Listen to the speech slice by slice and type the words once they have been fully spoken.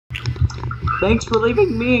Thanks for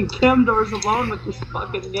leaving me and Kim doors alone with this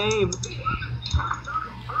fucking game.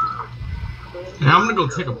 Yeah, I'm gonna go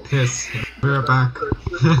take a piss. Be right back.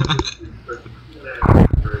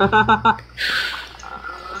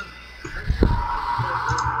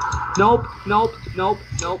 Nope, nope, nope,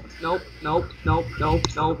 nope, nope, nope, nope, nope,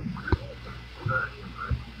 nope.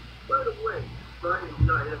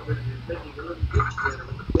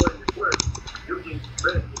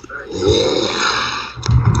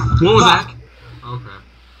 What was that? Okay,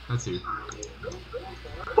 that's you.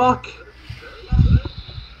 Fuck!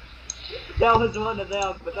 That was one of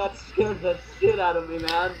them, but that scared the shit out of me,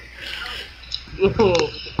 man. Oh.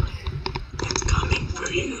 It's coming for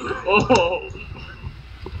you. Oh.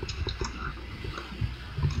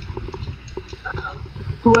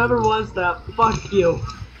 Whoever was that, fuck you.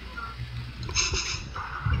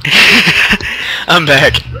 I'm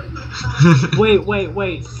back.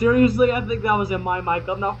 Wait. Seriously, I think that was in my mic.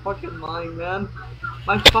 I'm not fucking lying, man.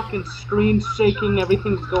 My fucking screen's shaking,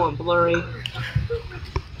 everything's going blurry.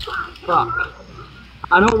 Fuck.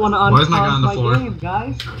 I don't want to Why is my guy unpause on the my floor? game,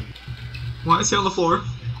 guys. Why is he on the floor?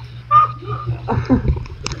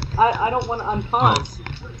 I don't want to unpause.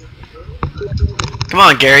 Come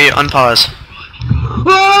on, Gary, unpause.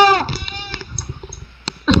 Ah!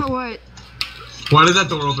 What? Why did that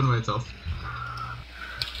door open by itself?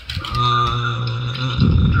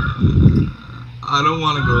 I don't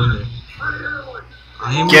want to go in there.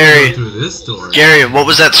 I am Gary. going through this door. Gary, what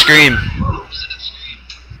was that scream?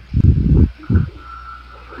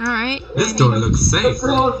 Alright. This door looks safe.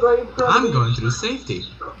 Girl's right in front of I'm me. going through safety.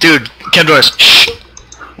 Dude, Kim doors. Shh.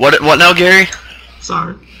 What now, Gary?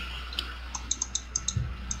 Sorry.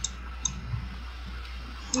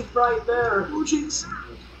 He's right there. Oh jeez.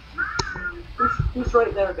 He's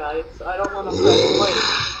right there, guys. I don't want to press play.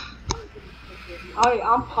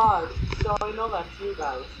 I'm paused, so I know that's you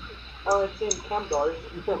guys. Oh, it's in Cam doors.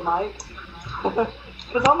 You said Mike?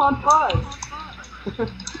 Because I'm on pause.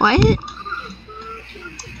 What? What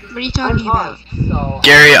are you I'm talking about? paused, so...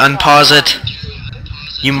 Gary, unpause it.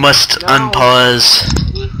 You must No. unpause.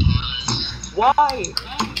 Why?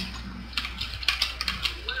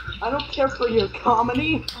 I don't care for your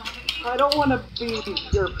comedy. I don't want to be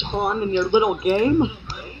your pawn in your little game.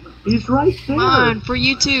 He's right there. Come on, for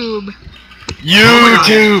YouTube.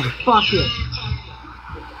 YouTube! Fuck it.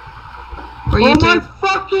 For Oh my YouTube.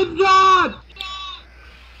 fucking god!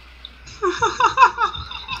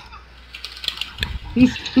 He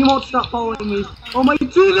won't stop following me. Oh my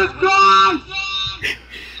Jesus Christ!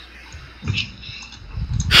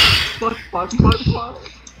 Fuck.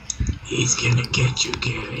 He's gonna get you,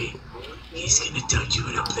 Gary. He's gonna touch you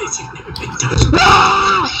in a place you've never been touched.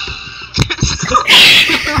 Ah! Oh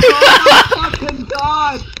my fucking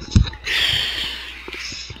god!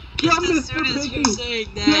 Yo, Mr. Piggy! saying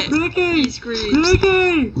Yo, Piggy! he screams.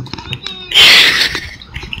 Piggy!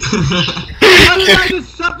 Why did I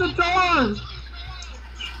just shut the door?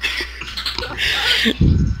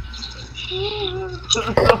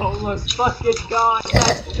 Oh my fucking god,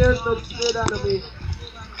 that scared the shit out of me.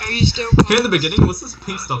 Are you still Okay, in the beginning, what's this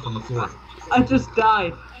pink stuff on the floor? I just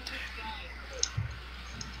died.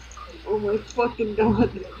 Oh my fucking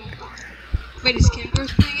god. Wait, is Kim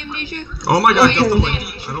Doors playing Amnesia? Oh my god, Okay. gust of wind.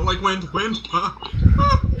 I don't like wind. Wind.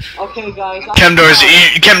 Okay guys, Kim doors,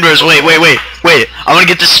 wait. I want to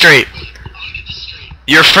get this straight.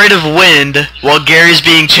 You're afraid of wind while Gary's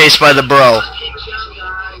being chased by the bro.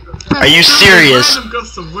 Are you serious? Random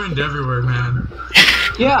gusts of wind everywhere, man.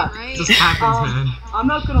 yeah. Right? It just happens, man. I'm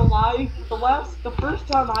not gonna lie, the first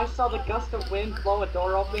time I saw the gust of wind blow a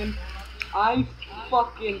door open, I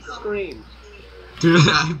fucking screamed. Dude,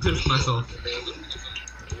 I pissed myself.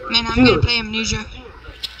 Man, I'm Dude. gonna play Amnesia.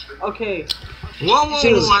 Okay, Whoa, why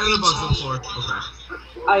Dude. are the bugs on the floor?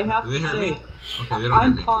 Okay. I have Do they to hear say, me? Okay, they don't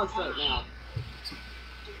I'm hear me. paused right now.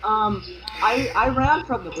 I ran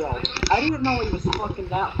from the bro. I didn't know he was fucking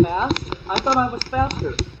that fast. I thought I was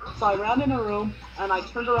faster. So I ran in a room, and I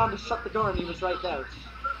turned around to shut the door, and he was right there.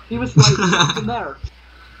 He was right fucking there.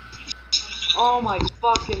 Oh my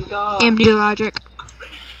fucking god. Amnesia logic.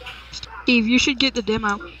 Steve, you should get the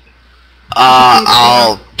demo.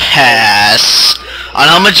 I'll pass. On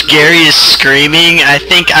how much Gary is screaming, I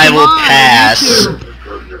think I will Come on, pass.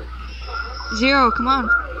 Zero, come on.